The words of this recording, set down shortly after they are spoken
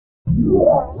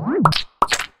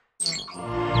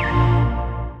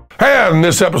And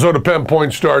this episode of Penn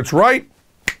Point starts right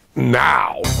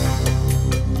now.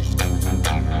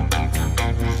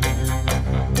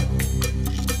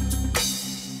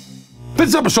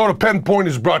 This episode of Penn Point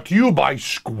is brought to you by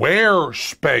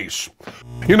Squarespace.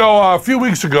 You know, a few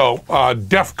weeks ago,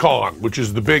 DEFCON, which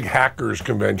is the big hackers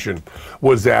convention,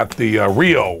 was at the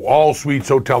Rio All Suites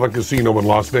Hotel and Casino in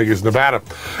Las Vegas, Nevada.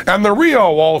 And the Rio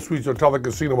All Suites Hotel and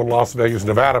Casino in Las Vegas,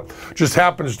 Nevada just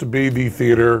happens to be the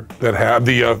theater that had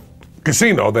the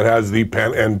casino that has the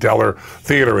Penn and Teller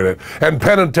Theater in it. And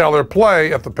Penn and Teller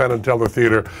play at the Penn and Teller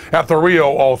Theater at the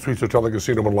Rio All Suites Hotel and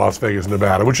Casino in Las Vegas,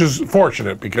 Nevada, which is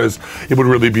fortunate because it would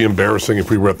really be embarrassing if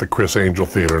we were at the Chris Angel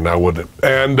Theater now, wouldn't it?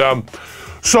 And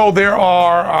so there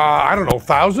are, I don't know,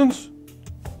 thousands?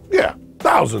 Yeah,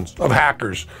 thousands of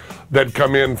hackers that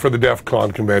come in for the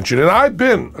DEFCON convention. And I've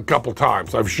been a couple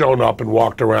times. I've shown up and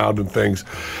walked around and things.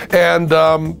 And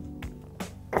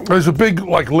there's a big,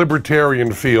 like,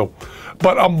 libertarian feel.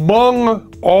 But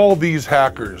among all these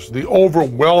hackers, the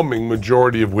overwhelming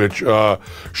majority of which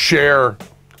share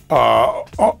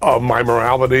my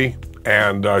morality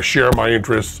and share my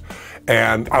interests,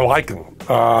 and I like them.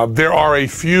 There are a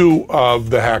few of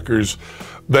the hackers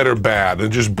that are bad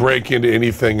and just break into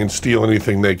anything and steal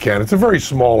anything they can. It's a very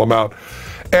small amount.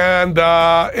 And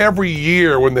every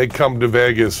year when they come to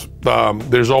Vegas,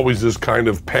 there's always this kind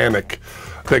of panic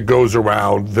that goes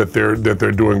around that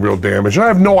they're doing real damage. And I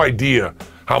have no idea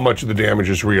how much of the damage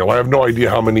is real. I have no idea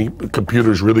how many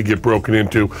computers really get broken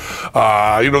into.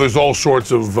 You know, there's all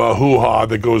sorts of hoo-ha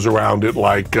that goes around it,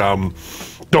 like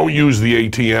don't use the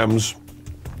ATMs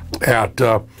at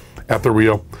the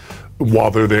Rio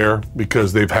while they're there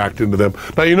because they've hacked into them.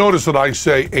 Now you notice that I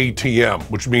say ATM,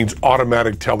 which means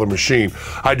automatic teller machine.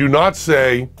 I do not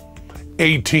say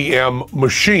ATM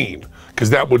machine, because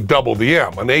that would double the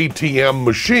M. An ATM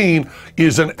machine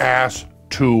is an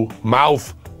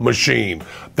ass-to-mouth machine.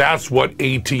 That's what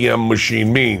ATM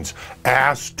machine means,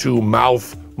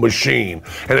 ass-to-mouth machine.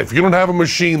 And if you don't have a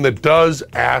machine that does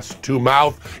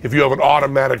ass-to-mouth, if you have an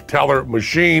automatic teller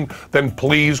machine, then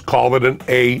please call it an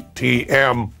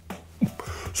ATM.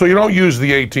 So you don't use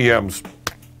the ATMs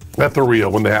at the Rio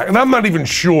when they hack. And I'm not even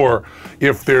sure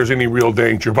if there's any real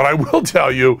danger, but I will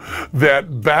tell you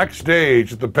that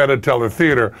backstage at the Penn and Teller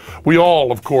Theater, we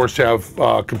all, of course, have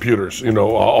computers. You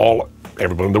know,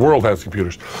 everyone in the world has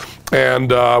computers.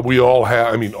 And we all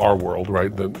have, I mean, our world,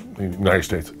 right, the United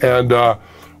States. And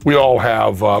we all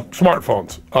have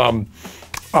smartphones,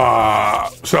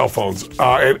 cell phones,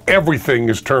 and everything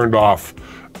is turned off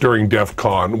during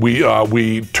DEFCON.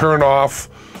 We turn off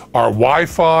our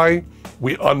Wi-Fi,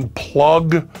 we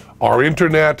unplug our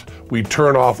internet, we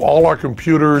turn off all our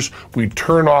computers, we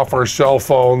turn off our cell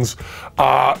phones.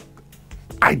 I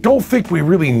don't think we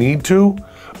really need to,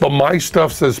 but my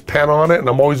stuff says Penn on it, and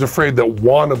I'm always afraid that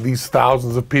one of these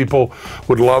thousands of people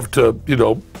would love to, you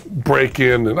know, break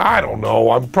in, and I don't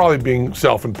know, I'm probably being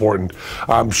self-important.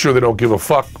 I'm sure they don't give a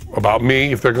fuck about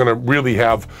me. If they're gonna really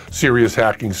have serious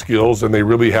hacking skills and they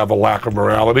really have a lack of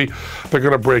morality, they're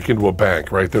gonna break into a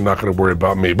bank, right? They're not gonna worry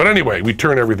about me. But anyway, we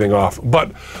turn everything off.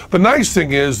 But the nice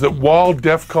thing is that while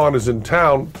DEFCON is in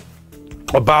town,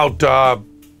 about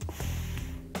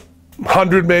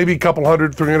 100 maybe, couple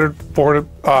hundred, 300,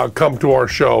 400 come to our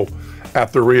show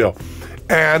at the Rio.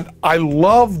 And I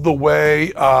love the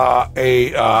way a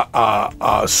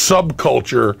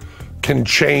subculture can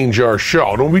change our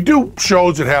show. And when we do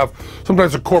shows that have,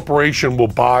 sometimes a corporation will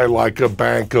buy like a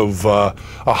bank of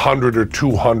 100 or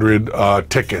 200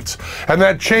 tickets. And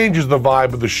that changes the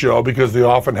vibe of the show because they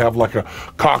often have like a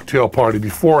cocktail party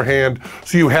beforehand.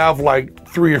 So you have like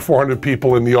 300 or 400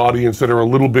 people in the audience that are a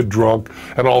little bit drunk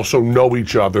and also know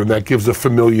each other, and that gives a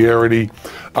familiarity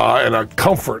and a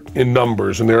comfort in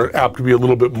numbers, and they're apt to be a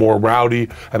little bit more rowdy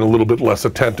and a little bit less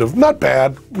attentive. Not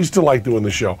bad, we still like doing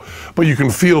the show, but you can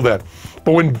feel that.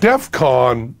 But when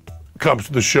DEFCON comes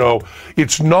to the show,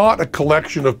 it's not a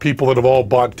collection of people that have all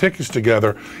bought tickets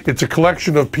together. It's a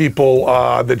collection of people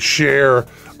that share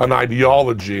an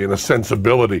ideology and a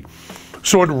sensibility.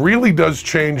 So it really does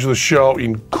change the show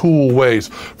in cool ways.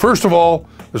 First of all,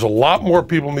 there's a lot more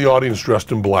people in the audience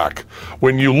dressed in black.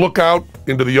 When you look out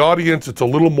into the audience, it's a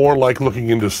little more like looking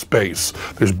into space.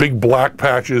 There's big black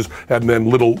patches and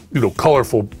then little, you know,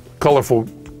 colorful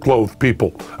clothed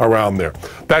people around there.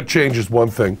 That changes one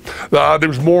thing.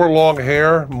 There's more long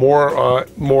hair,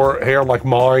 more hair like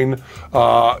mine.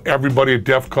 Everybody at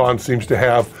DEFCON seems to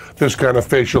have this kind of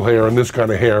facial hair and this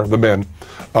kind of hair, the men.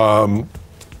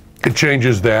 It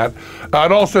changes that.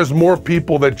 It also has more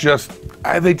people that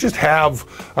they just have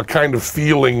a kind of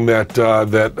feeling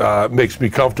that makes me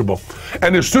comfortable.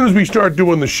 And as soon as we start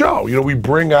doing the show, you know, we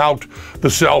bring out the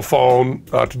cell phone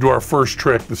to do our first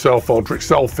trick, the cell phone trick,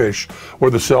 Cellfish,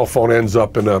 where the cell phone ends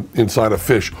up inside a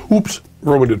fish. Oops,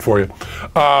 ruined it for you.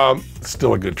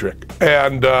 Still a good trick.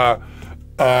 And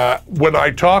when I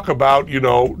talk about, you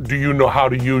know, do you know how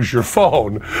to use your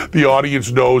phone? The audience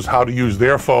knows how to use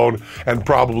their phone and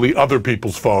probably other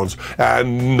people's phones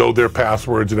and know their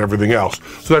passwords and everything else.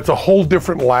 So that's a whole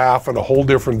different laugh and a whole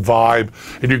different vibe,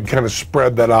 and you can kind of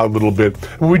spread that out a little bit.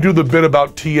 When we do the bit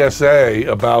about TSA,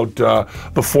 about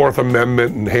the Fourth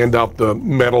Amendment, and hand out the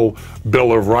metal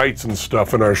Bill of Rights and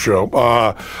stuff in our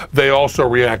show, they also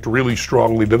react really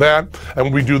strongly to that.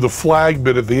 And we do the flag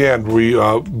bit at the end, where we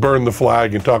burn the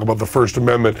flag and talk about the First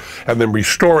Amendment and then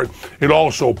restore it. It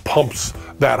also pumps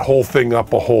that whole thing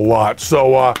up a whole lot.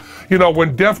 So, you know,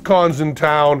 when DEFCON's in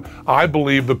town, I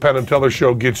believe the Penn and Teller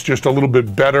show gets just a little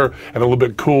bit better and a little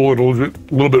bit cool and a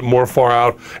little bit more far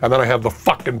out. And then I have the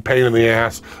fucking pain in the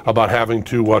ass about having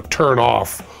to turn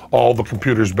off all the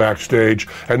computers backstage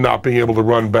and not being able to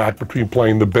run back between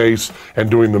playing the bass and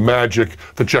doing the magic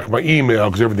to check my email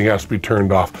because everything has to be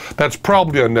turned off. That's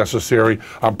probably unnecessary.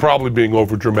 I'm probably being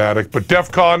over dramatic, but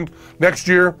DEFCON next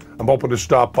year, I'm hoping to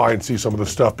stop by and see some of the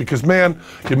stuff because, man,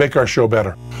 you make our show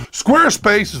better.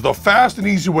 Squarespace is the fast and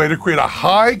easy way to create a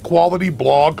high quality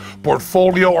blog,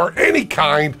 portfolio, or any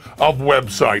kind of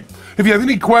website. If you have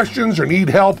any questions or need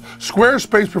help,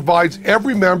 Squarespace provides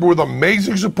every member with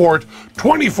amazing support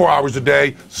 24 hours a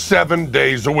day, 7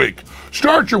 days a week.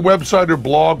 Start your website or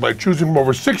blog by choosing from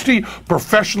over 60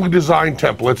 professionally designed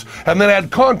templates and then add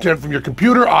content from your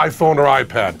computer, iPhone, or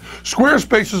iPad.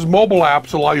 Squarespace's mobile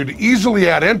apps allow you to easily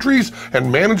add entries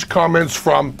and manage comments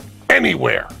from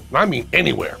anywhere. I mean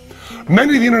anywhere.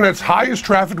 Many of the internet's highest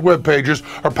trafficked web pages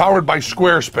are powered by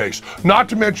Squarespace. Not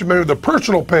to mention many of the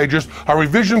personal pages are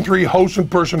Revision 3 hosts and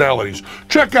personalities.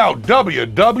 Check out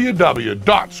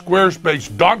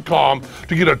www.squarespace.com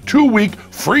to get a 2-week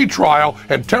free trial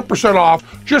and 10%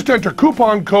 off. Just enter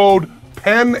coupon code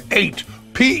PENN8,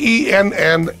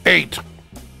 PENN8.